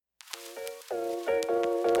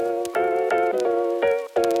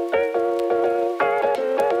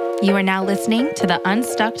You are now listening to the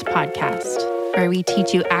Unstuck podcast, where we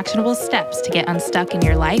teach you actionable steps to get unstuck in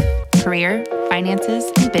your life, career,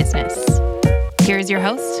 finances, and business. Here is your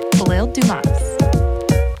host, Khalil Dumas.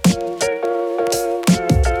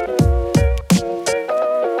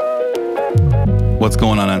 What's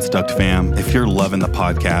going on, Unstuck fam? If you're loving the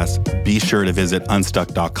podcast, be sure to visit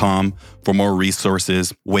unstuck.com for more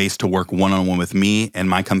resources, ways to work one-on-one with me and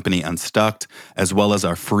my company Unstuck, as well as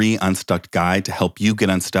our free Unstuck guide to help you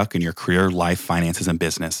get unstuck in your career, life, finances, and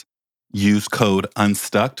business. Use code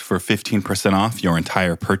UNSTUCK for 15% off your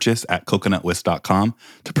entire purchase at coconutwhisk.com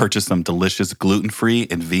to purchase some delicious gluten-free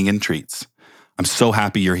and vegan treats. I'm so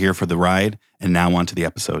happy you're here for the ride, and now on to the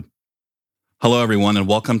episode. Hello, everyone, and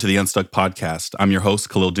welcome to the Unstuck podcast. I'm your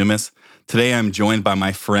host, Khalil Dumas. Today, I'm joined by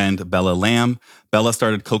my friend, Bella Lamb. Bella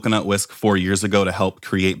started Coconut Whisk 4 years ago to help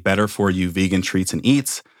create better-for-you vegan treats and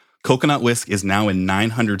eats. Coconut Whisk is now in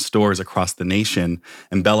 900 stores across the nation,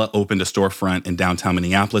 and Bella opened a storefront in downtown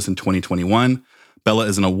Minneapolis in 2021. Bella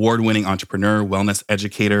is an award-winning entrepreneur, wellness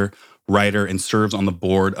educator, writer, and serves on the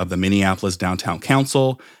board of the Minneapolis Downtown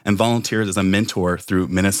Council and volunteers as a mentor through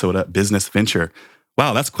Minnesota Business Venture.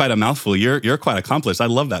 Wow, that's quite a mouthful. You're quite accomplished. I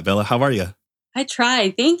love that, Bella. How are you? I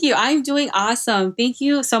tried. Thank you. I'm doing awesome. Thank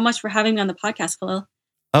you so much for having me on the podcast, Khalil.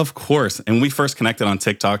 Of course. And we first connected on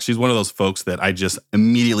TikTok. She's one of those folks that I just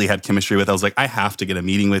immediately had chemistry with. I was like, I have to get a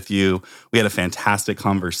meeting with you. We had a fantastic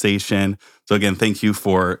conversation. So again, thank you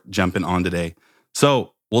for jumping on today.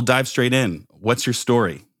 So we'll dive straight in. What's your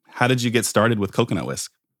story? How did you get started with Coconut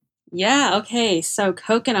Whisk? Yeah, okay. So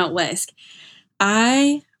Coconut Whisk.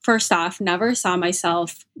 I, first off, never saw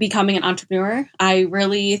myself becoming an entrepreneur. I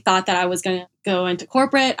really thought that I was going to go into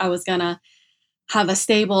corporate. I was going to have a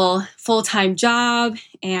stable full-time job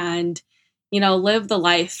and, live the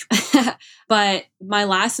life. But my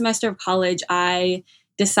last semester of college, I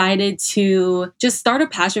decided to just start a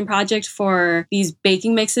passion project for these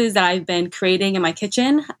baking mixes that I've been creating in my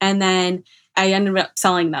kitchen. And then I ended up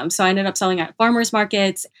selling them. So I ended up selling at farmers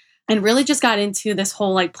markets and really just got into this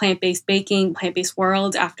whole plant-based baking, plant-based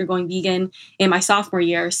world after going vegan in my sophomore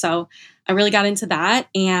year. So I really got into that.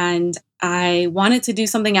 And I wanted to do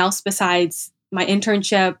something else besides my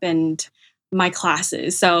internship and my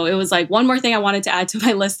classes. So it was one more thing I wanted to add to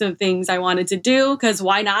my list of things I wanted to do, because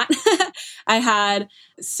why not? I had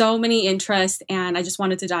so many interests and I just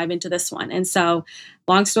wanted to dive into this one. And so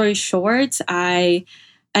long story short, I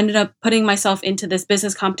ended up putting myself into this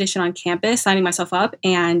business competition on campus, signing myself up,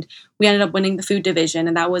 and we ended up winning the food division.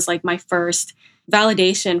 And that was my first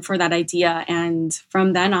validation for that idea. And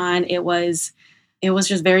from then on, it was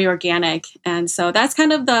just very organic. And so that's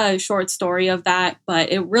kind of the short story of that.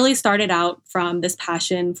 But it really started out from this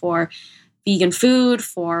passion for vegan food,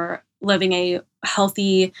 for living a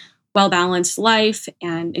healthy, well-balanced life,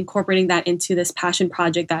 and incorporating that into this passion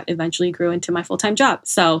project that eventually grew into my full-time job.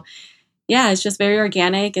 So yeah, it's just very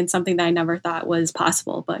organic and something that I never thought was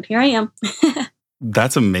possible. But here I am.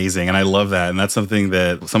 That's amazing. And I love that. And that's something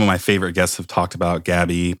that some of my favorite guests have talked about,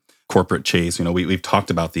 Gabby, Corporate Chase. We've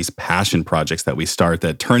talked about these passion projects that we start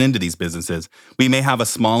that turn into these businesses. We may have a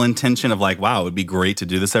small intention of wow, it would be great to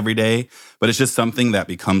do this every day, but it's just something that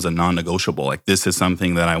becomes a non-negotiable. This is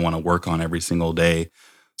something that I want to work on every single day.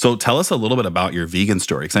 So tell us a little bit about your vegan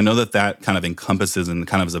story, because I know that kind of encompasses and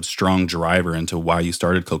kind of is a strong driver into why you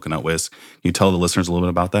started Coconut Whisk. Can you tell the listeners a little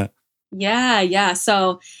bit about that? Yeah.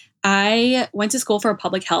 So I went to school for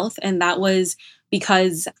public health, and that was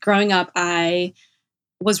because growing up, I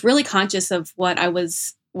was really conscious of what I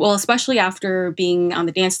was, especially after being on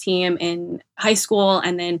the dance team in high school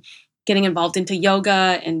and then getting involved into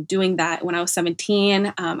yoga and doing that when I was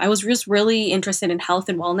 17. I was just really interested in health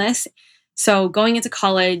and wellness. So going into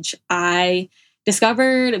college, I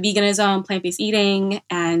discovered veganism, plant-based eating,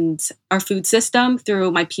 and our food system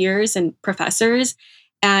through my peers and professors.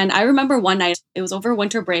 And I remember one night, it was over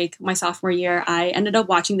winter break, my sophomore year, I ended up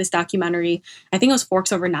watching this documentary. I think it was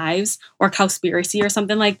Forks Over Knives or Cowspiracy or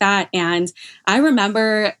something like that. And I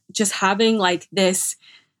remember just having this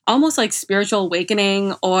almost spiritual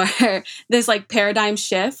awakening or this paradigm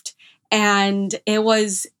shift. And I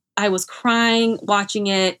was crying watching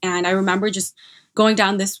it. And I remember just going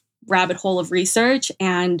down this rabbit hole of research.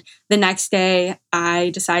 And the next day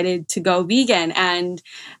I decided to go vegan. And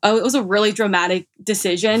it was a really dramatic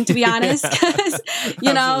decision, to be honest, because,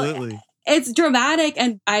 it's dramatic.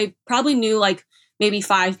 And I probably knew maybe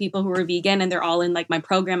 5 people who were vegan, and they're all in my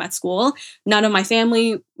program at school. None of my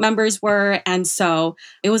family members were. And so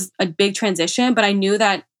it was a big transition, but I knew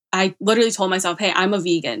that I literally told myself, hey, I'm a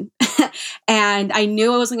vegan. And I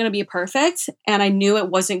knew it wasn't going to be perfect. And I knew it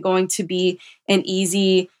wasn't going to be an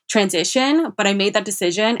easy transition, but I made that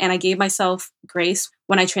decision and I gave myself grace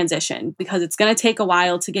when I transition, because it's going to take a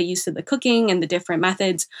while to get used to the cooking and the different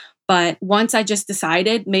methods. But once I just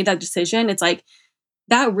made that decision, it's like,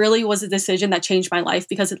 that really was a decision that changed my life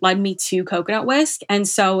because it led me to coconut whisk. And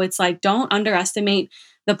so it's like, don't underestimate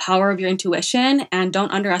the power of your intuition and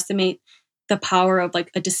don't underestimate the power of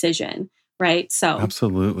like a decision, right? So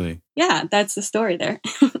Absolutely. yeah, that's the story there.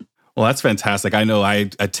 Well, that's fantastic. I know I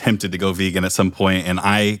attempted to go vegan at some point, and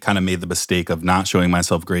I kind of made the mistake of not showing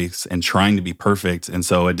myself grace and trying to be perfect. And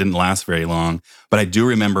so it didn't last very long. But I do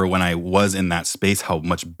remember when I was in that space, how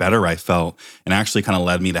much better I felt, and actually kind of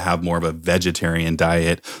led me to have more of a vegetarian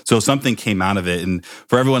diet. So something came out of it. And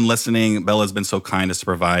for everyone listening, Bella's been so kind as to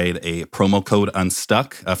provide a promo code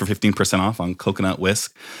Unstuck for 15% off on coconut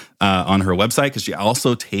whisk on her website, because she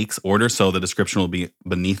also takes orders. So the description will be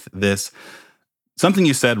beneath this. Something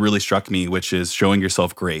you said really struck me, which is showing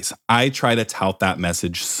yourself grace. I try to tout that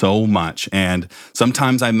message so much. And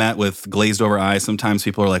sometimes I met with glazed over eyes. Sometimes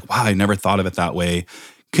people are like, wow, I never thought of it that way.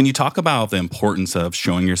 Can you talk about the importance of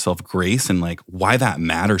showing yourself grace and like why that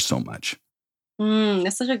matters so much?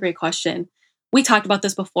 That's such a great question. We talked about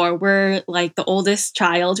this before. We're like the oldest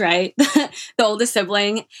child, right? The oldest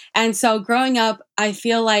sibling. And so growing up, I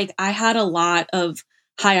feel like I had a lot of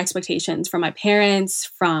high expectations from my parents,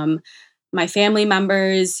 from my family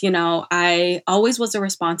members. I always was a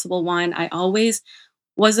responsible one. I always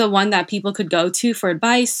was the one that people could go to for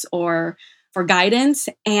advice or for guidance.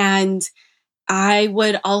 And I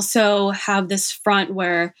would also have this front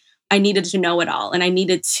where I needed to know it all and I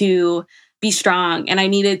needed to be strong and I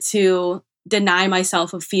needed to deny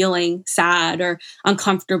myself of feeling sad or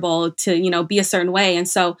uncomfortable to, be a certain way. And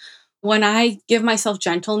so when I give myself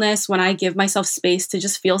gentleness, when I give myself space to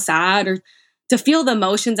just feel sad or to feel the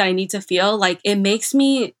emotions that I need to feel, like it makes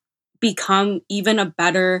me become even a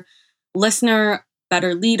better listener,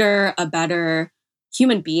 better leader, a better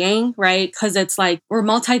human being, right? Because it's like we're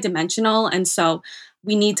multidimensional. And so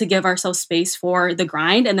we need to give ourselves space for the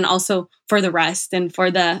grind and then also for the rest and for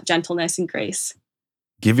the gentleness and grace.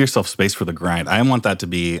 Give yourself space for the grind. I want that to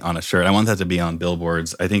be on a shirt. I want that to be on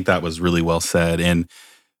billboards. I think that was really well said. And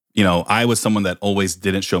I was someone that always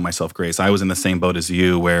didn't show myself grace. I was in the same boat as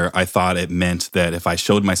you, where I thought it meant that if I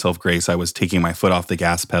showed myself grace, I was taking my foot off the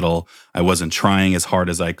gas pedal. I wasn't trying as hard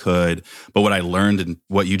as I could. But what I learned and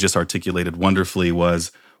what you just articulated wonderfully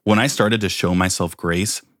was when I started to show myself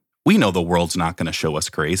grace, we know the world's not going to show us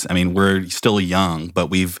grace. I mean, we're still young,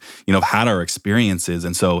 but we've, had our experiences.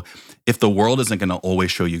 And so if the world isn't going to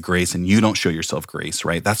always show you grace and you don't show yourself grace,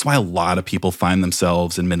 right? That's why a lot of people find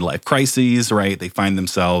themselves in midlife crises, right? They find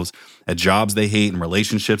themselves at jobs they hate and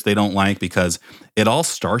relationships they don't like, because it all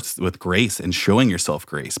starts with grace and showing yourself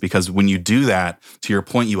grace. Because when you do that, to your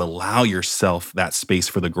point, you allow yourself that space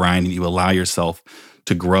for the grind and you allow yourself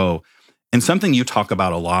to grow. And something you talk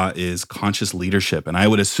about a lot is conscious leadership. And I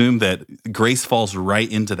would assume that grace falls right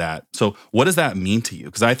into that. So what does that mean to you?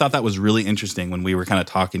 Because I thought that was really interesting when we were kind of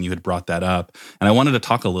talking, you had brought that up. And I wanted to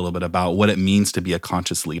talk a little bit about what it means to be a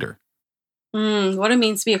conscious leader. What it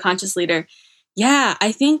means to be a conscious leader. Yeah,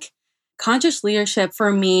 I think conscious leadership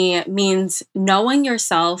for me means knowing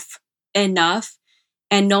yourself enough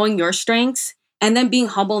and knowing your strengths, and then being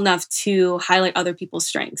humble enough to highlight other people's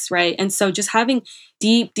strengths, right? And so just having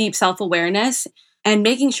deep, deep self-awareness and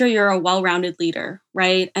making sure you're a well-rounded leader,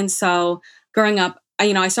 right? And so growing up,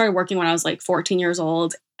 I started working when I was like 14 years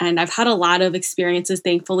old, and I've had a lot of experiences,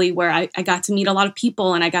 thankfully, where I got to meet a lot of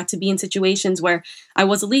people and I got to be in situations where I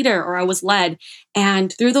was a leader or I was led.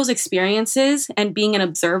 And through those experiences and being an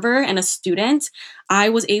observer and a student, I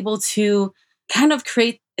was able to kind of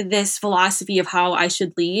create this philosophy of how I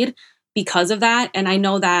should lead because of that. And I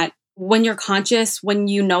know that when you're conscious, when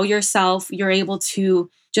you know yourself, you're able to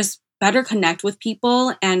just better connect with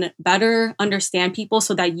people and better understand people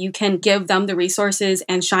so that you can give them the resources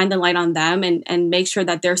and shine the light on them and make sure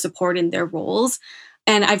that they're supported in their roles.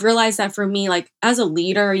 And I've realized that for me, like as a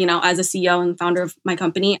leader, as a CEO and founder of my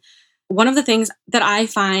company, one of the things that I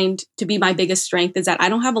find to be my biggest strength is that I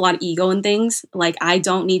don't have a lot of ego in things. Like I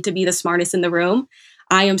don't need to be the smartest in the room.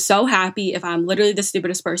 I am so happy if I'm literally the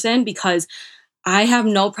stupidest person, because I have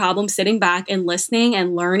no problem sitting back and listening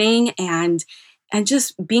and learning and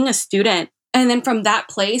just being a student. And then from that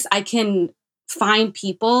place, I can find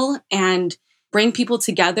people and bring people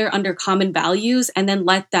together under common values and then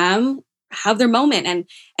let them have their moment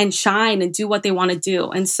and shine and do what they want to do.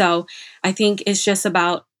 And so I think it's just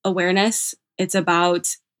about awareness. It's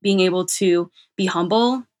about being able to be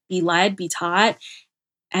humble, be led, be taught,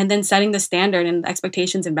 and then setting the standard and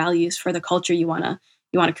expectations and values for the culture you want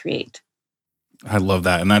to create. I love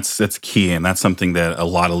that. And that's key. And that's something that a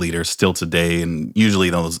lot of leaders still today, and usually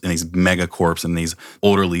those in these mega corps and these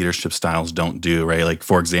older leadership styles don't do, right? Like,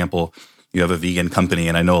 for example, you have a vegan company,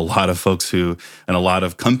 and I know a lot of folks and a lot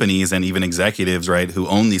of companies and even executives, right, who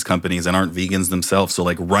own these companies and aren't vegans themselves. So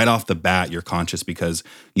like right off the bat, you're conscious because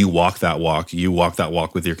you walk that walk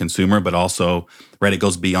with your consumer, but also, right, it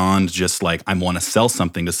goes beyond just like, I want to sell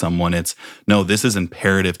something to someone. It's, no, this is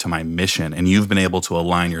imperative to my mission. And you've been able to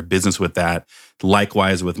align your business with that.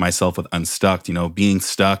 Likewise with myself with Unstuck, being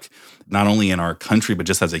stuck not only in our country, but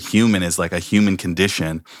just as a human is like a human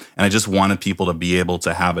condition. And I just wanted people to be able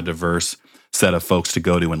to have a diverse set of folks to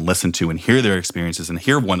go to and listen to and hear their experiences and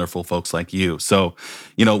hear wonderful folks like you. So,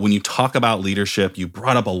 when you talk about leadership, you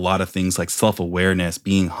brought up a lot of things like self-awareness,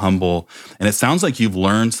 being humble. And it sounds like you've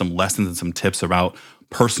learned some lessons and some tips about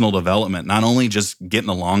personal development, not only just getting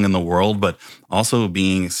along in the world, but also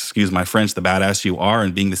being, excuse my French, the badass you are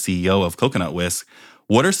and being the CEO of Coconut Whisk.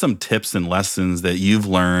 What are some tips and lessons that you've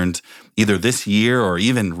learned either this year or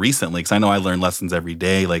even recently? Because I know I learn lessons every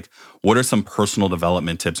day. Like, what are some personal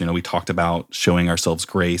development tips? We talked about showing ourselves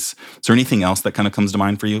grace. Is there anything else that kind of comes to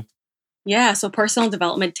mind for you? Yeah, so personal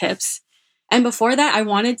development tips. And before that, I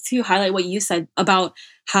wanted to highlight what you said about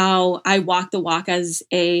how I walk the walk as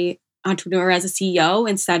a entrepreneur, as a CEO,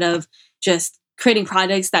 instead of just creating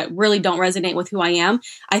products that really don't resonate with who I am.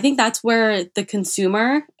 I think that's where the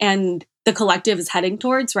consumer and the collective is heading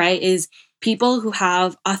towards, right? Is people who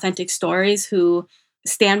have authentic stories, who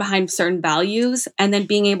stand behind certain values, and then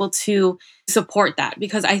being able to support that.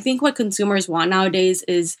 Because I think what consumers want nowadays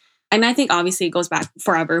is, and I think obviously it goes back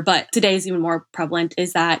forever, but today is even more prevalent,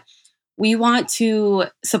 is that we want to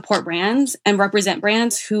support brands and represent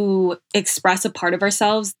brands who express a part of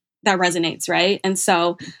ourselves that resonates, right? And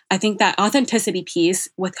so I think that authenticity piece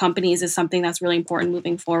with companies is something that's really important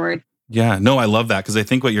moving forward. Yeah, no, I love that, because I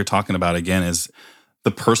think what you're talking about again is the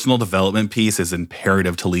personal development piece is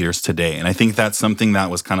imperative to leaders today. And I think that's something that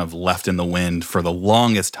was kind of left in the wind for the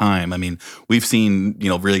longest time. I mean, we've seen,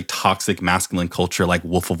 really toxic masculine culture like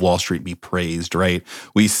Wolf of Wall Street be praised, right?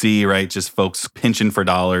 We see, right, just folks pinching for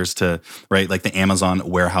dollars to, right, like the Amazon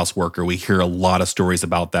warehouse worker. We hear a lot of stories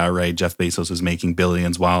about that, right? Jeff Bezos is making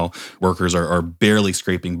billions while workers are barely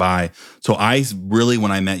scraping by. So I really,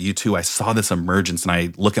 when I met you two, I saw this emergence, and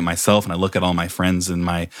I look at myself and I look at all my friends in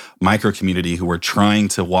my micro community who were trying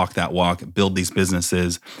to walk that walk, build these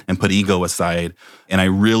businesses, and put ego aside. And I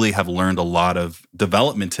really have learned a lot of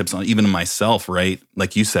development tips on even myself, right?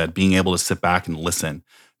 Like you said, being able to sit back and listen,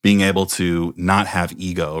 being able to not have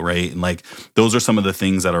ego, right? And like, those are some of the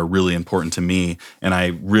things that are really important to me. And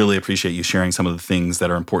I really appreciate you sharing some of the things that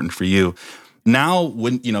are important for you. Now,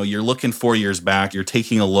 when you're looking 4 years back, you're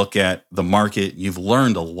taking a look at the market, you've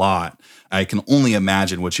learned a lot. I can only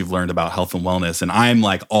imagine what you've learned about health and wellness. And I'm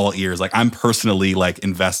like all ears. Like, I'm personally like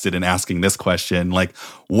invested in asking this question. Like,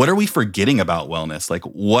 what are we forgetting about wellness? Like,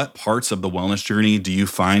 what parts of the wellness journey do you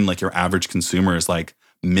find like your average consumer is like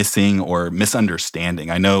missing or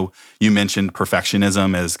misunderstanding? I know you mentioned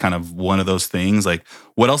perfectionism as kind of one of those things. Like,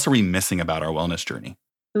 what else are we missing about our wellness journey?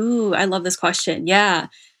 Ooh, I love this question. Yeah.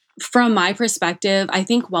 From my perspective, I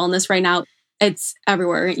think wellness right now, it's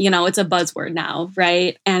everywhere. It's a buzzword now,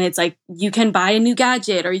 right? And it's like, you can buy a new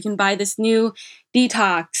gadget, or you can buy this new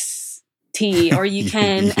detox tea, or you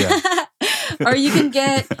can, or you can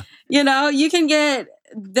get, you can get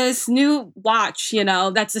this new watch,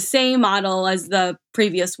 that's the same model as the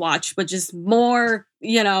previous watch, but just more,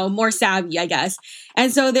 more savvy, I guess.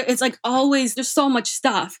 And so it's like always, there's so much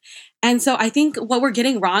stuff. And so I think what we're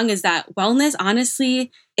getting wrong is that wellness,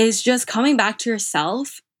 honestly, is just coming back to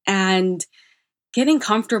yourself and getting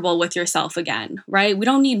comfortable with yourself again, right? We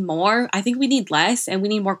don't need more. I think we need less, and we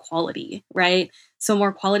need more quality, right? So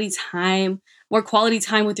more quality time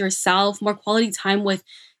with yourself, more quality time with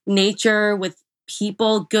nature, with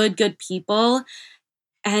people, good people,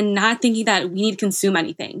 and not thinking that we need to consume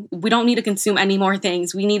anything. We don't need to consume any more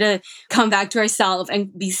things. We need to come back to ourselves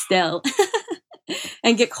and be still.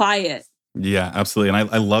 And get quiet. Yeah, absolutely. And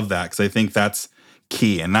I love that, because I think that's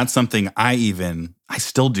key. And that's something I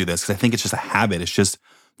still do this, because I think it's just a habit. It's just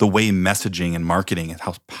the way messaging and marketing and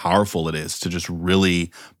how powerful it is to just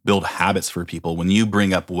really build habits for people. When you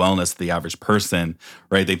bring up wellness to the average person,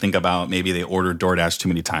 right, they think about maybe they ordered DoorDash too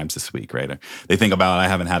many times this week, right? Or they think about, I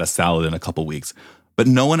haven't had a salad in a couple weeks. But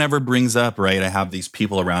no one ever brings up, right, I have these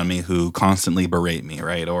people around me who constantly berate me,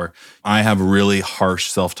 right? Or I have really harsh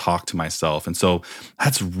self-talk to myself. And so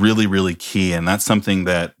that's really, really key. And that's something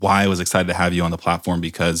that why I was excited to have you on the platform,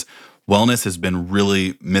 because wellness has been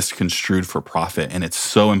really misconstrued for profit. And it's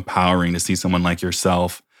so empowering to see someone like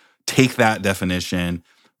yourself take that definition,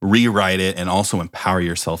 rewrite it, and also empower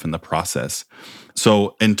yourself in the process.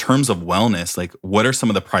 So in terms of wellness, like what are some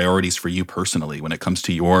of the priorities for you personally when it comes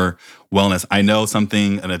to your wellness? I know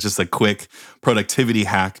something, and it's just a quick productivity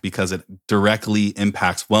hack because it directly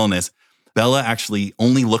impacts wellness. Bella actually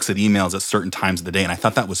only looks at emails at certain times of the day. And I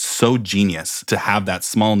thought that was so genius to have that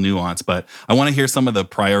small nuance. But I want to hear some of the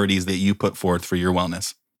priorities that you put forth for your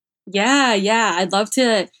wellness. Yeah. I'd love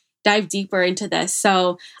to dive deeper into this.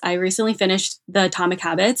 So I recently finished The Atomic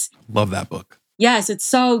Habits. Love that book. Yes, it's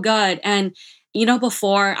so good. And,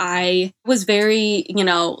 before I was very,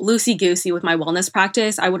 loosey-goosey with my wellness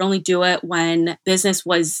practice. I would only do it when business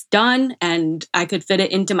was done and I could fit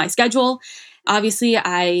it into my schedule. Obviously,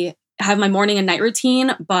 I have my morning and night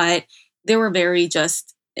routine, but they were very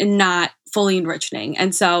just not fully enriching.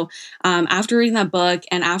 And so after reading that book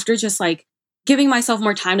and after just like giving myself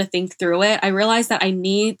more time to think through it, I realized that I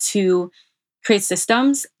need to create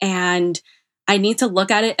systems and I need to look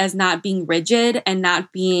at it as not being rigid and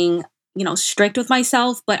not being, strict with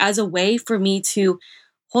myself, but as a way for me to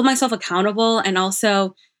hold myself accountable and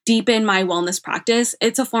also deepen my wellness practice.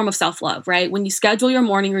 It's a form of self-love, right? When you schedule your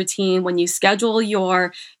morning routine, when you schedule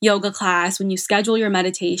your yoga class, when you schedule your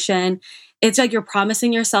meditation, it's like you're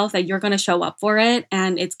promising yourself that you're going to show up for it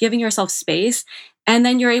and it's giving yourself space. And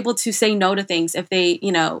then you're able to say no to things if they,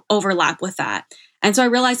 overlap with that. And so I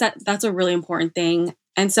realized that that's a really important thing.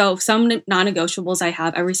 And so some non-negotiables I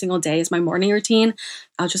have every single day is my morning routine.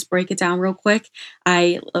 I'll just break it down real quick.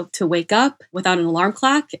 I love to wake up without an alarm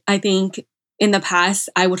clock. I think in the past,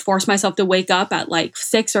 I would force myself to wake up at like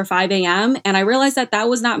 6 or 5 a.m. And I realized that that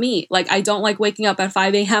was not me. Like, I don't like waking up at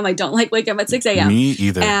 5 a.m. I don't like waking up at 6 a.m. Me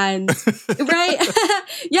either. And right.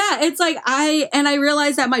 Yeah, it's like I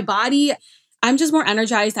realized that my body, I'm just more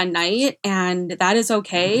energized at night and that is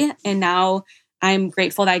okay. And now I'm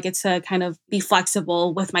grateful that I get to kind of be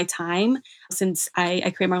flexible with my time since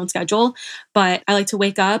I create my own schedule. But I like to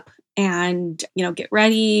wake up and, get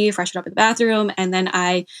ready, freshen up in the bathroom. And then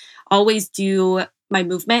I always do my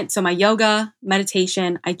movement. So my yoga,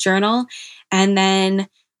 meditation, I journal. And then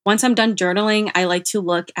once I'm done journaling, I like to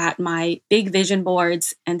look at my big vision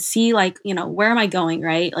boards and see like, where am I going,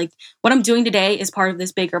 right? Like what I'm doing today is part of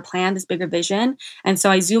this bigger plan, this bigger vision. And so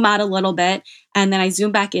I zoom out a little bit and then I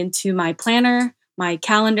zoom back into my planner, my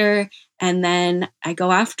calendar, and then I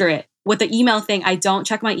go after it. With the email thing, I don't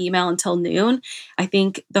check my email until noon. I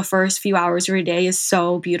think the first few hours of your day is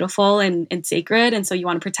so beautiful and sacred. And so you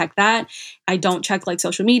want to protect that. I don't check like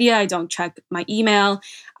social media. I don't check my email.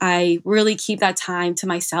 I really keep that time to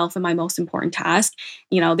myself and my most important task.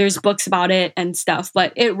 There's books about it and stuff,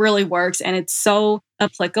 but it really works. And it's so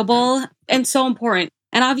applicable and so important.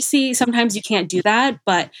 And obviously, sometimes you can't do that,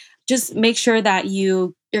 but just make sure that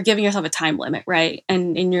you're giving yourself a time limit, right?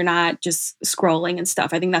 And you're not just scrolling and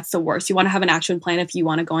stuff. I think that's the worst. You want to have an action plan if you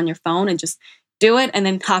want to go on your phone and just do it and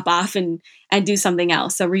then hop off and do something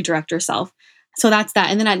else. So redirect yourself. So that's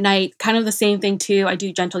that. And then at night, kind of the same thing too. I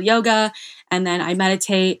do gentle yoga and then I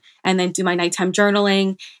meditate and then do my nighttime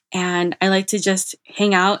journaling. And I like to just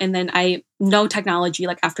hang out and then no technology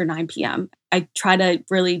like after 9 p.m. I try to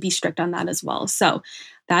really be strict on that as well. So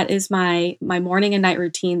that is my morning and night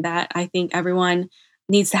routine that I think everyone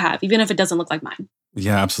needs to have, even if it doesn't look like mine.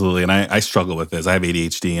 Yeah, absolutely. And I struggle with this. I have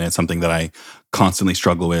ADHD and it's something that I constantly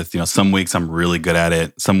struggle with. Some weeks I'm really good at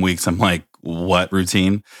it. Some weeks I'm like, what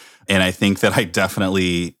routine? And I think that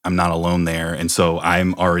I'm not alone there. And so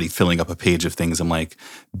I'm already filling up a page of things. I'm like,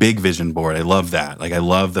 big vision board. I love that. Like, I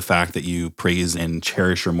love the fact that you praise and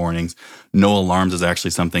cherish your mornings. No alarms is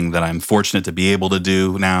actually something that I'm fortunate to be able to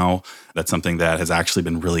do now. That's something that has actually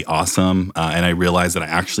been really awesome. And I realize that I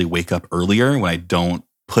actually wake up earlier when I don't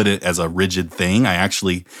put it as a rigid thing. I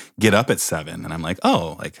actually get up at 7 and I'm like,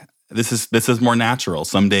 oh, like this is more natural.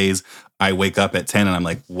 Some days I wake up at 10 and I'm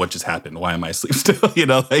like, what just happened? Why am I asleep still?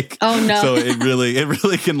 Oh no. So it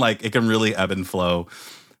really can really ebb and flow.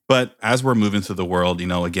 But as we're moving through the world,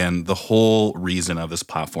 again, the whole reason of this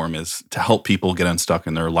platform is to help people get unstuck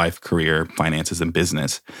in their life, career, finances, and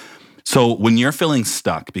business. So when you're feeling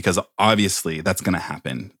stuck, because obviously that's going to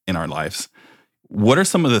happen in our lives, what are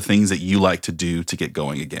some of the things that you like to do to get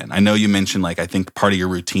going again? I know you mentioned, I think part of your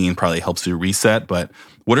routine probably helps you reset, but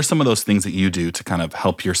what are some of those things that you do to kind of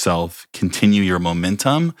help yourself continue your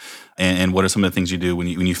momentum? And what are some of the things you do when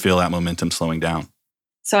you feel that momentum slowing down?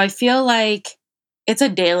 So I feel like it's a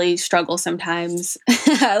daily struggle sometimes.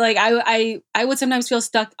 Like I would sometimes feel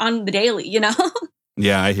stuck on the daily,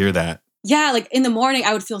 Yeah, I hear that. Yeah, like in the morning,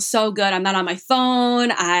 I would feel so good. I'm not on my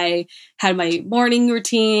phone. I had my morning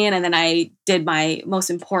routine and then I did my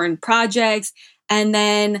most important projects. And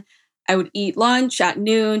then I would eat lunch at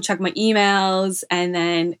noon, check my emails, and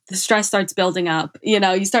then the stress starts building up.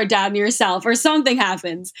 You start doubting yourself or something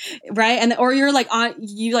happens, right? Or you're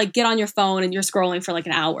you get on your phone and you're scrolling for like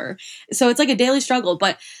an hour. So it's like a daily struggle.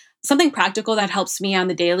 But something practical that helps me on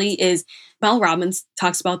the daily is Mel Robbins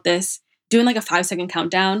talks about this, doing like a 5-second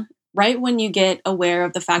countdown. Right when you get aware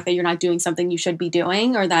of the fact that you're not doing something you should be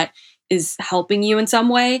doing or that is helping you in some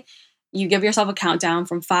way, you give yourself a countdown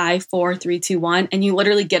from 5, 4, 3, 2, 1, and you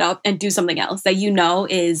literally get up and do something else that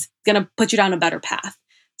is going to put you down a better path.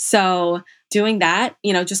 So doing that,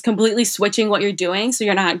 just completely switching what you're doing so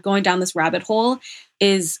you're not going down this rabbit hole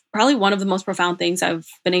is probably one of the most profound things I've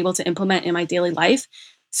been able to implement in my daily life.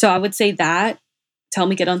 So I would say that to help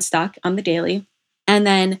me get unstuck on the daily. And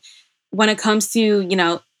then when it comes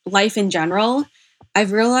to, life in general,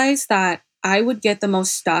 I've realized that I would get the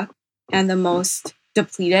most stuck and the most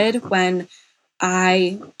depleted when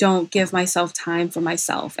I don't give myself time for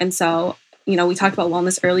myself. And so, we talked about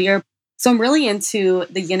wellness earlier. So I'm really into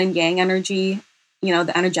the yin and yang energy,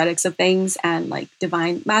 the energetics of things and like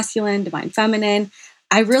divine masculine, divine feminine.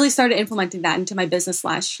 I really started implementing that into my business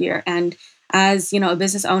last year. And as, a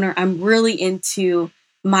business owner, I'm really into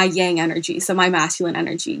my yang energy. So my masculine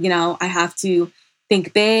energy, I have to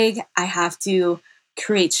think big. I have to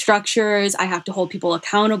create structures. I have to hold people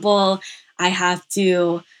accountable. I have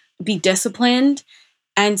to be disciplined.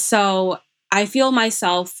 And so I feel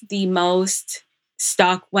myself the most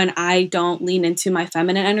stuck when I don't lean into my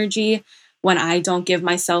feminine energy, when I don't give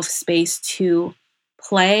myself space to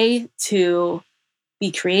play, to be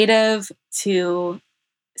creative, to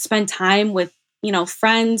spend time with,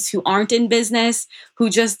 friends who aren't in business, who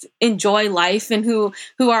just enjoy life and who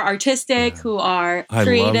are artistic, who are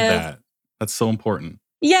creative. I love that. That's so important.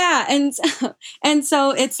 Yeah. And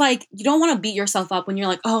so it's like, you don't want to beat yourself up when you're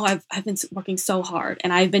like, oh, I've been working so hard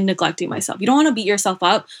and I've been neglecting myself. You don't want to beat yourself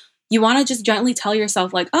up. You want to just gently tell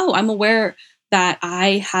yourself like, oh, I'm aware that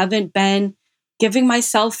I haven't been giving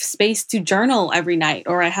myself space to journal every night,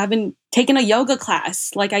 or I haven't taken a yoga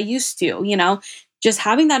class like I used to, just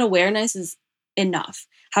having that awareness is enough.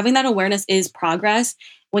 Having that awareness is progress.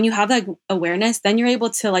 When you have that awareness, then you're able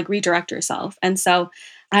to like redirect yourself. And so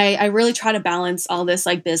I really try to balance all this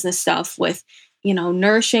like business stuff with,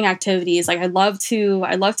 nourishing activities. Like I love to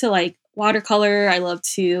like watercolor. I love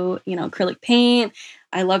to, acrylic paint.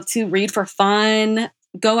 I love to read for fun,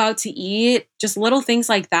 go out to eat. Just little things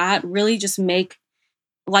like that really just make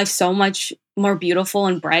life so much more beautiful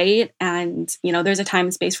and bright. And, there's a time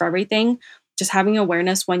and space for everything. Just having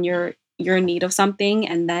awareness when you're in need of something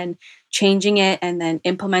and then changing it and then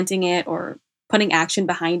implementing it or putting action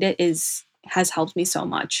behind it has helped me so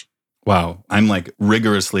much. Wow. I'm like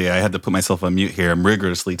rigorously, I had to put myself on mute here. I'm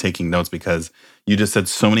rigorously taking notes because you just said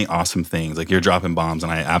so many awesome things. Like you're dropping bombs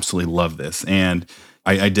and I absolutely love this. And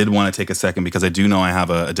I did want to take a second because I do know I have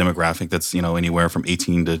a demographic that's, anywhere from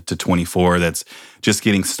 18 to 24 that's just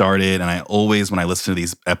getting started. And I always, when I listen to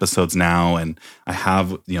these episodes now and I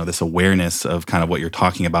have, this awareness of kind of what you're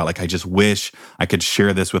talking about, like I just wish I could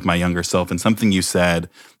share this with my younger self. And something you said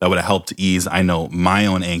that would have helped to ease, I know my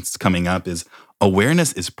own angst coming up is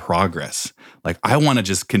awareness is progress. Like I want to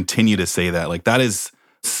just continue to say that. Like that is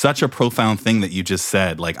such a profound thing that you just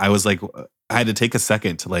said. Like I was like, I had to take a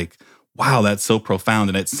second to like, wow, that's so profound.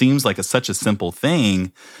 And it seems like such a simple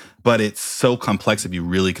thing, but it's so complex if you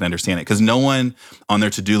really can understand it. Because no one on their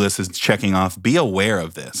to-do list is checking off, be aware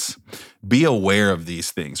of this. Be aware of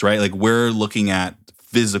these things, right? Like we're looking at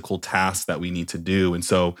physical tasks that we need to do. And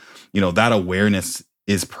so, that awareness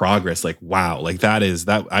is progress. Like, wow, like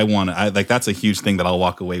that's a huge thing that I'll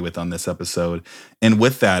walk away with on this episode. And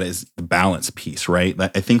with that is the balance piece, right? I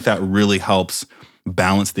think that really helps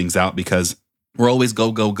balance things out because we're always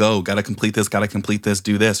go, got to complete this,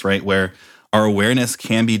 do this, right? Where our awareness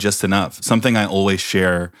can be just enough. Something I always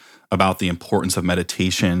share about the importance of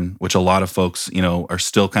meditation, which a lot of folks, are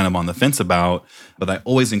still kind of on the fence about, but I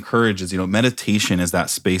always encourage is, meditation is that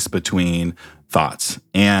space between thoughts.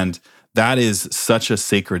 And that is such a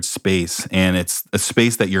sacred space. And it's a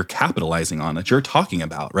space that you're capitalizing on, that you're talking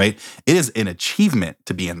about, right? It is an achievement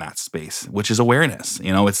to be in that space, which is awareness.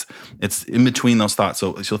 It's in between those thoughts.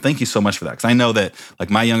 So thank you so much for that. Because I know that like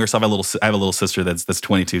my younger self, I have a little sister that's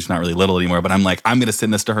 22. She's not really little anymore, but I'm like, I'm going to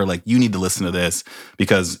send this to her. Like, you need to listen to this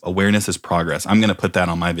because awareness is progress. I'm going to put that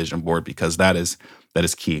on my vision board because that is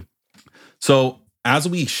key. So as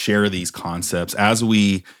we share these concepts, as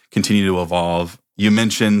we continue to evolve, you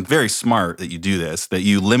mentioned very smart that you do this, that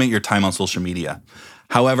you limit your time on social media.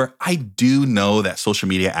 However, I do know that social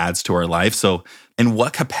media adds to our life. So in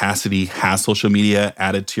what capacity has social media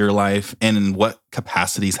added to your life? And in what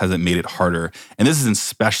capacities has it made it harder? And this is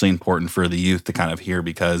especially important for the youth to kind of hear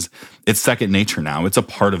because it's second nature now. It's a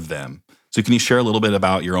part of them. So can you share a little bit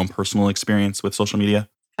about your own personal experience with social media?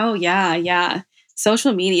 Oh, yeah. Yeah.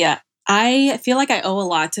 Social media. I feel like I owe a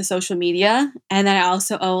lot to social media. And then I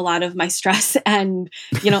also owe a lot of my stress and,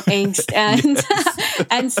 angst and, Yes.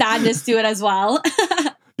 and sadness to it as well.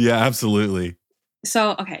 Yeah, absolutely.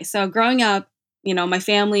 So growing up, my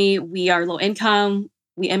family, we are low income.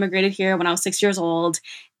 We immigrated here when I was 6 years old.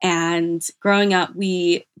 And growing up,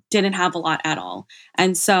 we didn't have a lot at all.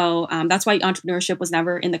 And so that's why entrepreneurship was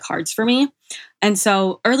never in the cards for me. And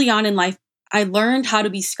so early on in life, I learned how to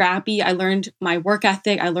be scrappy. I learned my work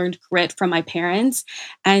ethic. I learned grit from my parents.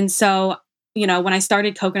 And so, when I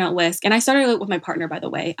started Coconut Whisk, and I started it with my partner, by the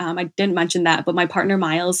way. I didn't mention that, but my partner,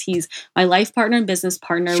 Miles, he's my life partner and business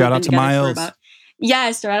partner. Shout out to Miles.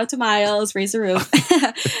 Yes, shout out to Miles, raise the roof.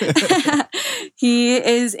 He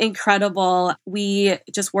is incredible. We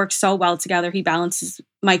just work so well together. He balances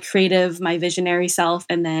my creative, my visionary self,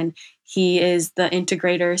 and then he is the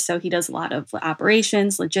integrator. So he does a lot of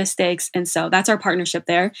operations, logistics. And so that's our partnership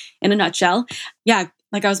there in a nutshell. Yeah,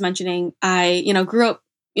 like I was mentioning, I, grew up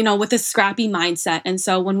with this scrappy mindset. And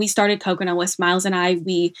so when we started Coconut Whisk, Miles and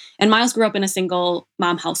Miles grew up in a single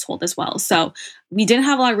mom household as well. So we didn't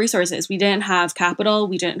have a lot of resources. We didn't have capital.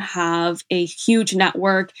 We didn't have a huge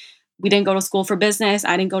network. We didn't go to school for business.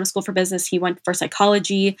 I didn't go to school for business. He went for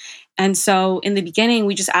psychology. And so in the beginning,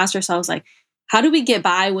 we just asked ourselves, like, how do we get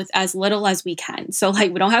by with as little as we can? So we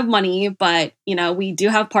don't have money, but, we do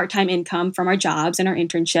have part-time income from our jobs and our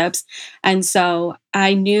internships. And so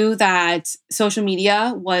I knew that social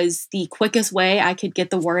media was the quickest way I could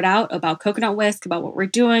get the word out about Coconut Whisk, about what we're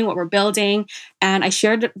doing, what we're building. And I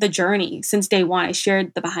shared the journey since day one. I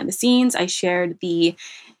shared the behind the scenes. I shared the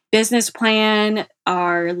business plan,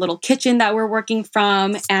 our little kitchen that we're working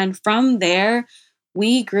from. And from there,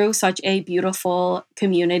 we grew such a beautiful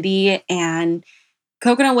community, and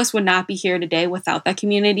Coconut Whisk would not be here today without that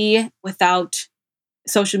community, without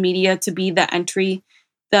social media to be the entry.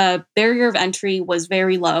 The barrier of entry was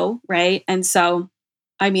very low, right? And so,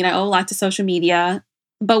 I owe a lot to social media,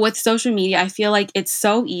 but with social media, I feel like it's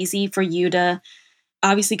so easy for you to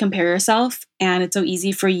obviously compare yourself, and it's so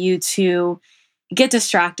easy for you to get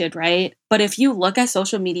distracted, right? But if you look at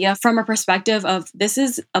social media from a perspective of this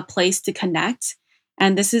is a place to connect,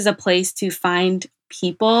 and this is a place to find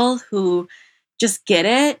people who just get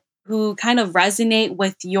it, who kind of resonate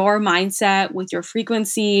with your mindset, with your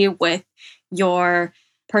frequency, with your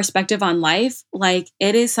perspective on life. Like,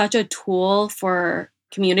 it is such a tool for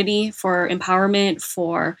community, for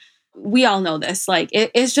empowerment, we all know this. Like, it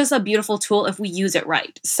is just a beautiful tool if we use it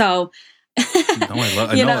right. So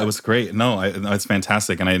I know it was great. No, it's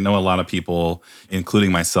fantastic. And I know a lot of people,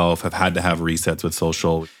 including myself, have had to have resets with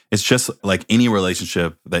social. It's just like any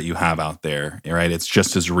relationship that you have out there, right? It's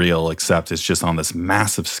just as real, except it's just on this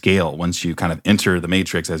massive scale once you kind of enter the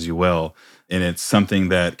matrix, as you will. And it's something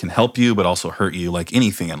that can help you, but also hurt you, like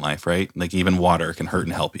anything in life, right? Like even water can hurt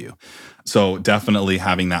and help you. So definitely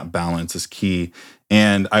having that balance is key.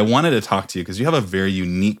 And I wanted to talk to you because you have a very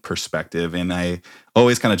unique perspective. And I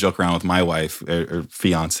always kind of joke around with my wife or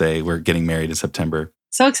fiance. We're getting married in September.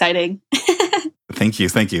 So exciting. Thank you.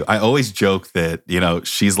 Thank you. I always joke that,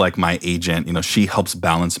 she's like my agent. She helps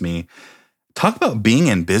balance me. Talk about being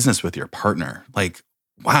in business with your partner. Like,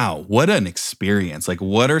 wow, what an experience. Like,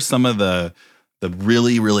 what are some of the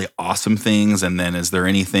really, really awesome things? And then is there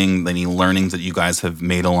any learnings that you guys have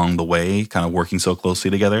made along the way, kind of working so closely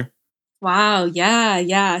together? Wow. Yeah.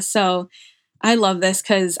 Yeah. So I love this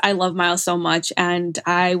because I love Miles so much, and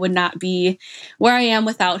I would not be where I am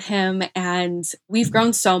without him. And we've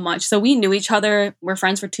grown so much. So we knew each other. We're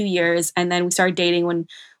friends for 2 years. And then we started dating when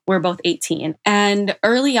we were both 18. And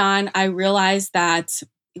early on, I realized that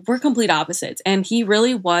we're complete opposites. And he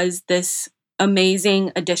really was this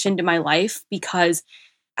amazing addition to my life because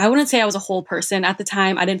I wouldn't say I was a whole person at the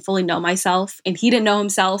time. I didn't fully know myself, and he didn't know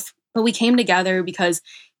himself. But we came together because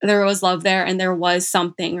there was love there and there was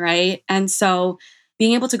something, right? And so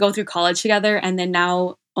being able to go through college together and then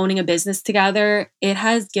now owning a business together, it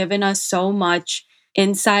has given us so much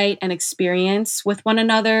insight and experience with one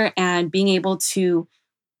another, and being able to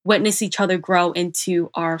witness each other grow into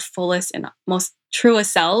our fullest and most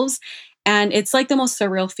truest selves. And it's like the most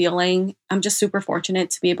surreal feeling. I'm just super fortunate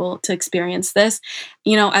to be able to experience this.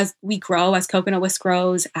 As we grow, as Coconut Whisk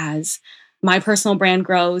grows, as my personal brand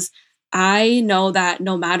grows, I know that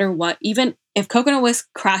no matter what, even if Coconut Whisk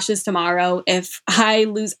crashes tomorrow, if I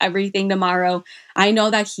lose everything tomorrow, I know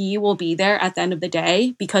that he will be there at the end of the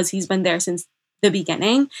day because he's been there since the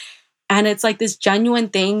beginning. And it's like this genuine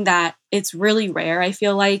thing that it's really rare, I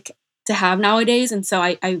feel like, to have nowadays. And so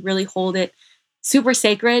I really hold it super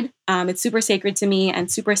sacred. It's super sacred to me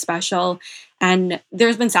and super special. And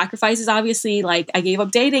there's been sacrifices, obviously, like I gave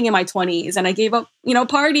up dating in my 20s and I gave up,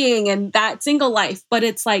 partying and that single life. But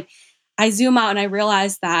it's like I zoom out and I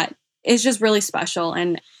realize that it's just really special.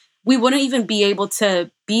 And we wouldn't even be able to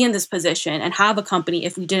be in this position and have a company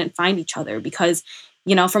if we didn't find each other. Because,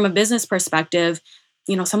 from a business perspective,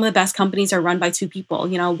 some of the best companies are run by two people.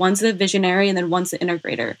 One's the visionary and then one's the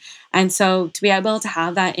integrator. And so to be able to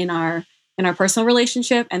have that in our personal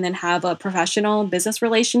relationship and then have a professional business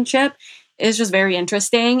relationship is just very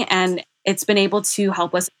interesting. And it's been able to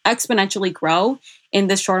help us exponentially grow in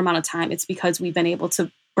this short amount of time. It's because we've been able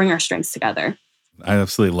to bring our strengths together. I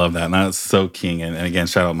absolutely love that. And that's so king. And again,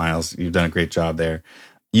 shout out Miles. You've done a great job there.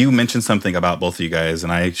 You mentioned something about both of you guys,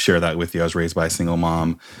 and I share that with you. I was raised by a single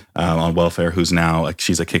mom on welfare who's now,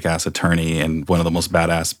 she's a kick-ass attorney and one of the most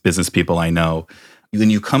badass business people I know. Then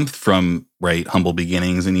you come from, humble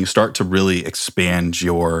beginnings, and you start to really expand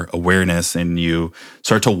your awareness and you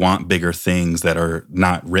start to want bigger things that are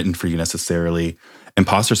not written for you necessarily.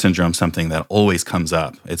 Imposter syndrome is something that always comes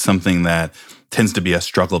up. It's something that tends to be a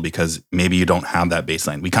struggle because maybe you don't have that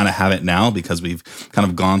baseline. We kind of have it now because we've kind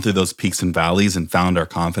of gone through those peaks and valleys and found our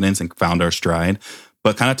confidence and found our stride.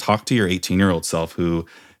 But kind of talk to your 18-year-old self who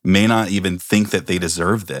may not even think that they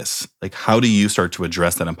deserve this. Like, how do you start to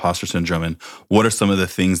address that imposter syndrome? And what are some of the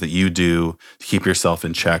things that you do to keep yourself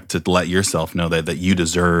in check, to let yourself know that you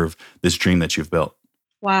deserve this dream that you've built?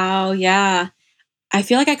 Wow, yeah. I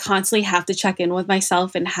feel like I constantly have to check in with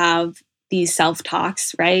myself and have these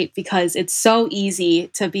self-talks, right? Because it's so easy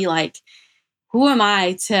to be like, who am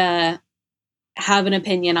I to have an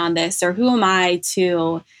opinion on this? Or who am I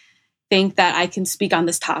to think that I can speak on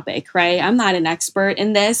this topic, right? I'm not an expert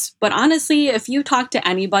in this. But honestly, if you talk to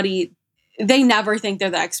anybody, they never think they're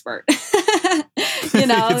the expert.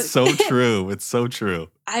 It's so true. It's so true.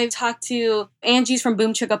 I've talked to Angie's from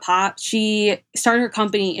Boom Chicka Pop. She started her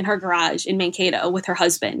company in her garage in Mankato with her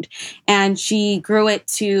husband, and she grew it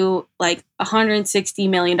to like $160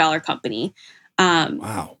 million company.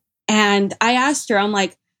 Wow. And I asked her, I'm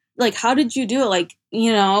like, how did you do it? Like,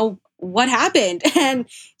 what happened? And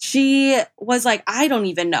she was like, I don't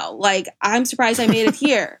even know. Like, I'm surprised I made it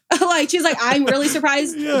here. She's like, I'm really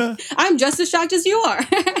surprised. Yeah. I'm just as shocked as you are.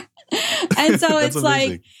 And so it's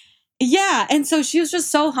like, yeah. And so she was just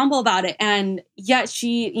so humble about it. And yet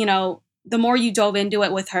she, the more you dove into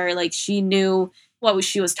it with her, like she knew what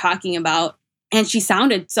she was talking about and she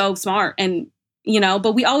sounded so smart and,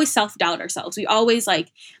 but we always self-doubt ourselves. We always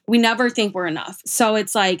we never think we're enough. So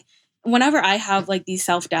it's like, whenever I have these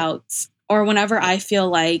self-doubts or whenever I feel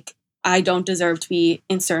like I don't deserve to be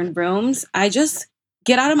in certain rooms, I just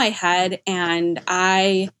get out of my head and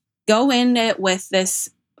I go in it with this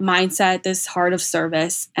mindset, this heart of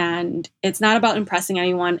service. And it's not about impressing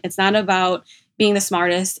anyone. It's not about being the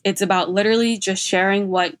smartest. It's about literally just sharing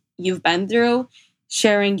what you've been through,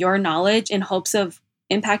 sharing your knowledge in hopes of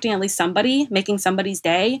impacting at least somebody, making somebody's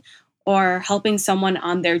day, or helping someone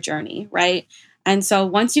on their journey, right? And so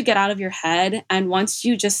once you get out of your head and once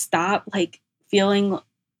you just stop feeling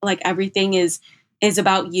like everything is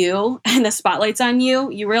about you and the spotlight's on you,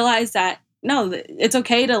 you realize that no, it's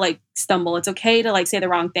okay to stumble. It's okay to say the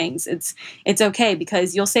wrong things. It's okay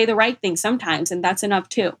because you'll say the right thing sometimes, and that's enough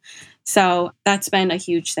too. So that's been a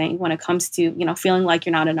huge thing when it comes to, feeling like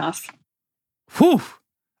you're not enough. Whew.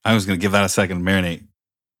 I was going to give that a second to marinate.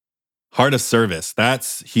 Heart of service.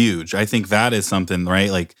 That's huge. I think that is something,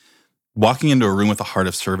 right? Walking into a room with a heart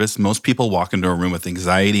of service, most people walk into a room with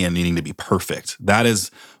anxiety and needing to be perfect. That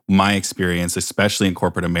is my experience, especially in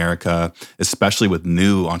corporate America, especially with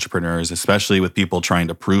new entrepreneurs, especially with people trying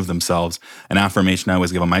to prove themselves. An affirmation I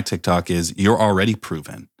always give on my TikTok is, you're already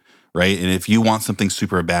proven, right? And if you want something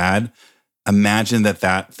super bad, imagine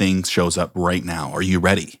that thing shows up right now. Are you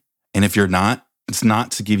ready? And if you're not, it's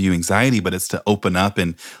not to give you anxiety, but it's to open up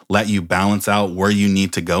and let you balance out where you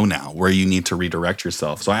need to go now, where you need to redirect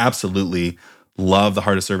yourself. So I absolutely love the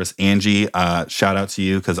heart of service. Angie, shout out to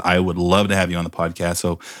you because I would love to have you on the podcast.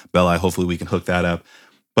 So Bella, hopefully we can hook that up.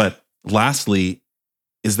 But lastly,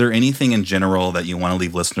 is there anything in general that you want to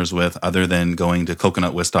leave listeners with other than going to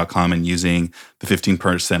coconutwhisk.com and using the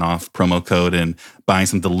 15% off promo code and buying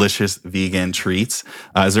some delicious vegan treats?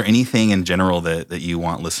 Is there anything in general that you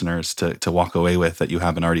want listeners to walk away with that you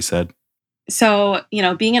haven't already said? So,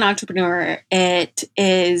 being an entrepreneur, it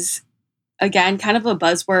is, again, kind of a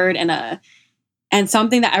buzzword and and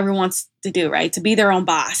something that everyone wants to do, right? To be their own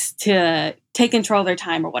boss, to take control of their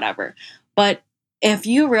time or whatever. But if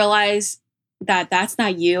you realize that that's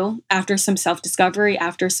not you after some self-discovery,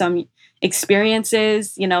 after some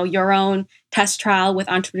experiences, your own test trial with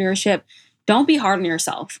entrepreneurship, don't be hard on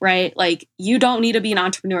yourself, right? Like, you don't need to be an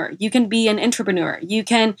entrepreneur. You can be an entrepreneur. You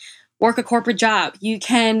can work a corporate job. You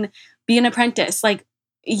can be an apprentice. Like,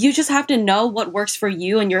 you just have to know what works for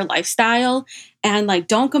you and your lifestyle. And like,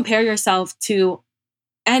 don't compare yourself to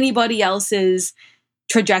anybody else's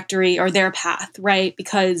trajectory or their path, right?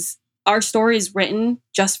 Because our story is written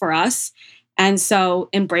just for us. And so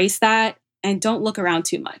embrace that and don't look around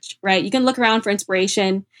too much, right? You can look around for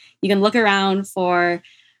inspiration. You can look around for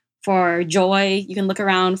joy. You can look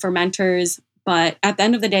around for mentors. But at the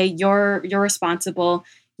end of the day, you're responsible.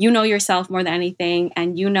 You know yourself more than anything,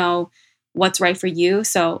 and you know what's right for you.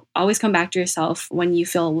 So always come back to yourself when you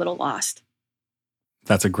feel a little lost.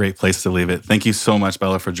 That's a great place to leave it. Thank you so much,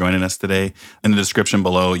 Bella, for joining us today. In the description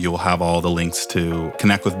below, you will have all the links to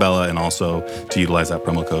connect with Bella and also to utilize that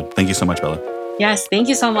promo code. Thank you so much, Bella. Yes, thank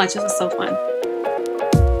you so much. It was so fun.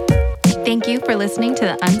 Thank you for listening to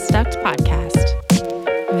the Unstucked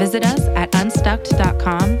podcast. Visit us at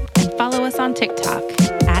unstucked.com and follow us on TikTok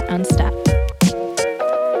 @Unstuck.